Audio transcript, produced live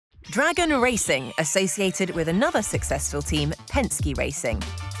Dragon Racing, associated with another successful team, Penske Racing.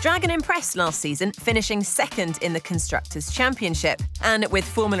 Dragon impressed last season, finishing second in the Constructors' Championship. And with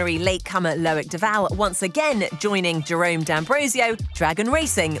Formula E latecomer Loic Duval once again joining Jerome D'Ambrosio, Dragon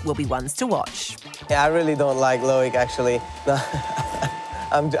Racing will be ones to watch. Yeah, I really don't like Loic, actually.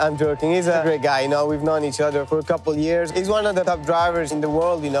 I'm joking. He's a great guy, you know. We've known each other for a couple of years. He's one of the top drivers in the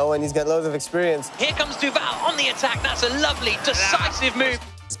world, you know, and he's got loads of experience. Here comes Duval on the attack. That's a lovely, decisive move.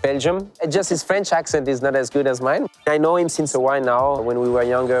 It's Belgium. Just his French accent is not as good as mine. I know him since a while now. When we were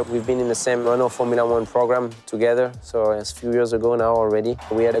younger, we've been in the same Renault Formula 1 program together. So it's a few years ago now already.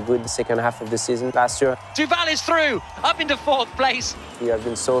 We had a good second half of the season last year. Duval is through, up into fourth place. We have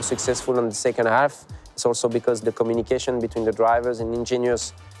been so successful in the second half. It's also because the communication between the drivers and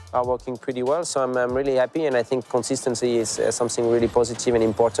engineers are working pretty well, so I'm really happy, and I think consistency is something really positive and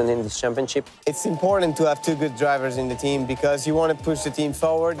important in this championship. It's important to have two good drivers in the team because you want to push the team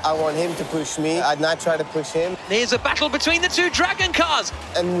forward. I want him to push me. I'd not try to push him. Here's a battle between the two Dragon cars.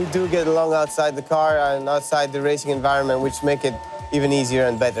 And we do get along outside the car and outside the racing environment, which make it even easier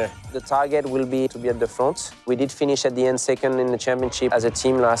and better. The target will be to be at the front. We did finish at the end second in the championship as a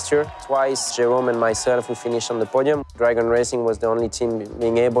team last year. Twice, Jerome and myself, we finished on the podium. Dragon Racing was the only team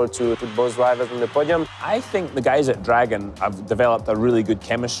being able to put both drivers on the podium. I think the guys at Dragon have developed a really good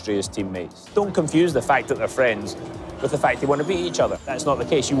chemistry as teammates. Don't confuse the fact that they're friends with the fact they want to beat each other. That's not the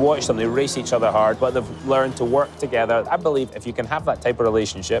case. You watch them, they race each other hard, but they've learned to work together. I believe if you can have that type of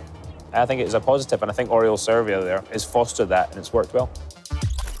relationship, I think it is a positive, and I think Oriol Servia there has fostered that, and it's worked well.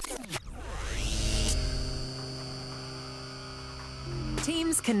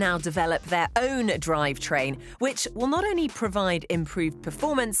 Teams can now develop their own drivetrain, which will not only provide improved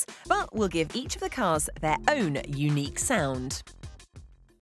performance, but will give each of the cars their own unique sound.